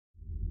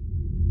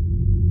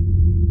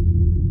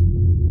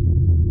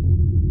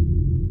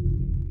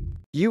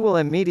You will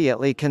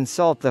immediately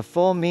consult the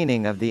full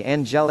meaning of the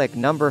angelic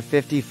number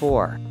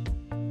 54.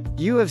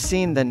 You have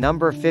seen the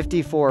number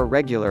 54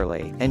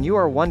 regularly, and you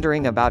are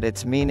wondering about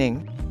its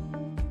meaning?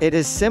 It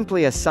is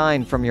simply a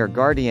sign from your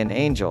guardian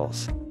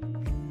angels.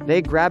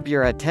 They grab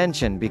your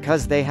attention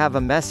because they have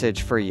a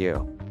message for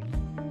you.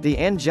 The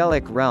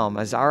angelic realm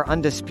is our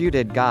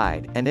undisputed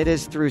guide, and it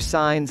is through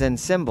signs and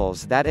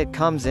symbols that it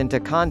comes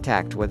into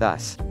contact with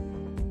us.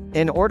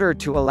 In order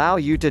to allow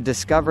you to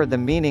discover the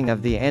meaning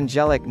of the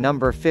angelic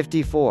number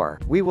 54,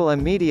 we will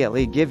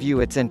immediately give you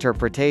its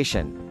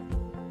interpretation.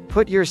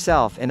 Put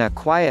yourself in a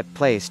quiet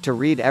place to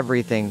read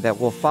everything that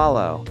will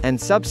follow, and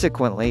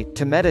subsequently,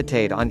 to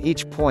meditate on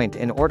each point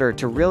in order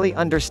to really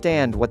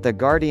understand what the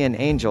guardian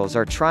angels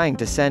are trying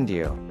to send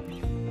you.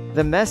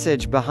 The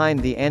message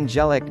behind the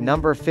angelic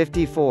number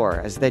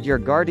 54 is that your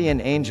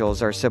guardian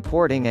angels are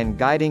supporting and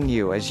guiding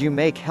you as you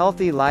make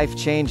healthy life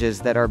changes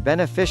that are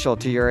beneficial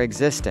to your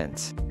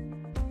existence.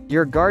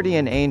 Your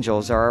guardian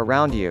angels are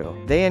around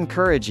you, they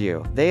encourage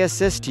you, they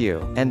assist you,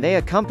 and they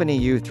accompany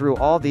you through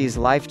all these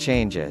life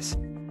changes.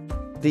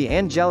 The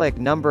angelic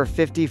number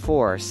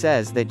 54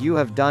 says that you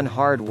have done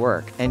hard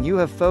work, and you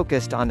have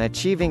focused on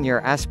achieving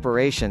your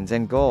aspirations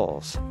and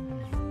goals.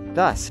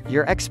 Thus,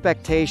 your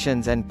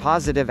expectations and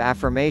positive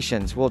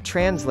affirmations will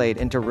translate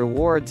into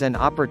rewards and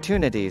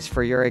opportunities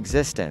for your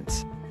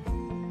existence.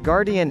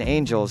 Guardian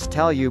angels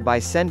tell you by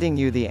sending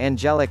you the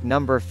angelic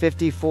number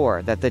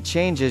 54 that the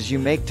changes you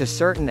make to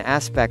certain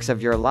aspects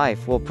of your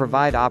life will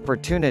provide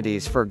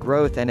opportunities for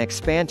growth and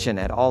expansion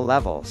at all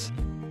levels.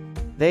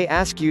 They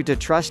ask you to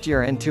trust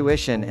your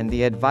intuition and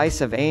the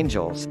advice of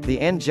angels. The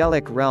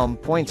angelic realm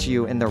points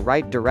you in the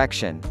right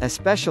direction,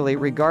 especially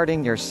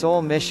regarding your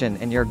soul mission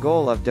and your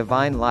goal of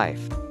divine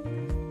life.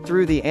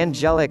 Through the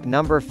angelic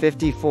number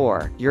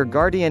 54, your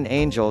guardian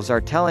angels are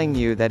telling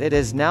you that it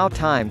is now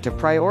time to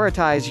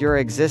prioritize your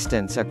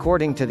existence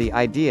according to the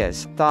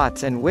ideas,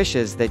 thoughts and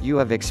wishes that you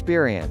have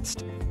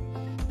experienced.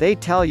 They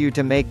tell you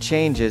to make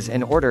changes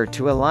in order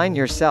to align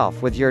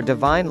yourself with your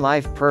divine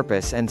life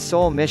purpose and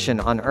soul mission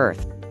on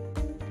Earth.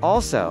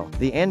 Also,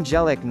 the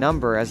angelic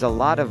number is a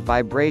lot of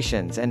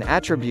vibrations and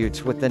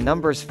attributes with the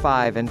numbers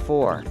 5 and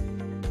 4.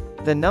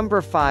 The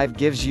number 5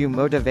 gives you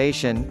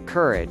motivation,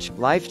 courage,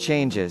 life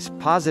changes,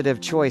 positive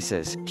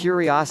choices,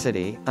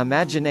 curiosity,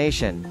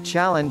 imagination,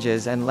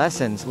 challenges and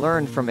lessons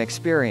learned from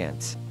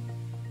experience.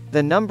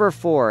 The number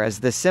 4 is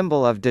the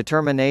symbol of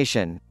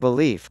determination,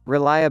 belief,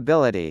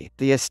 reliability,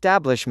 the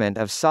establishment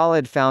of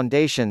solid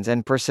foundations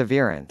and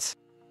perseverance.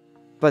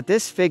 But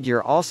this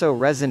figure also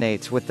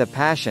resonates with the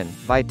passion,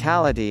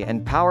 vitality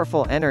and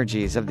powerful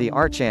energies of the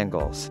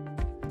archangels.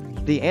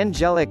 The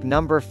angelic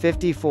number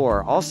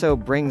 54 also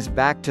brings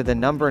back to the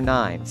number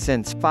 9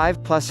 since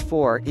 5 plus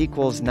 4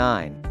 equals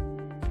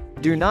 9.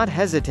 Do not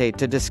hesitate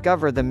to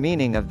discover the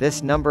meaning of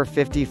this number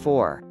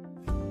 54.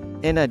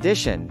 In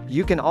addition,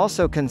 you can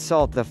also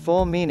consult the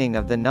full meaning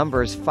of the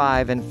numbers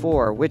 5 and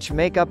 4 which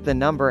make up the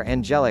number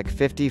angelic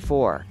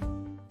 54.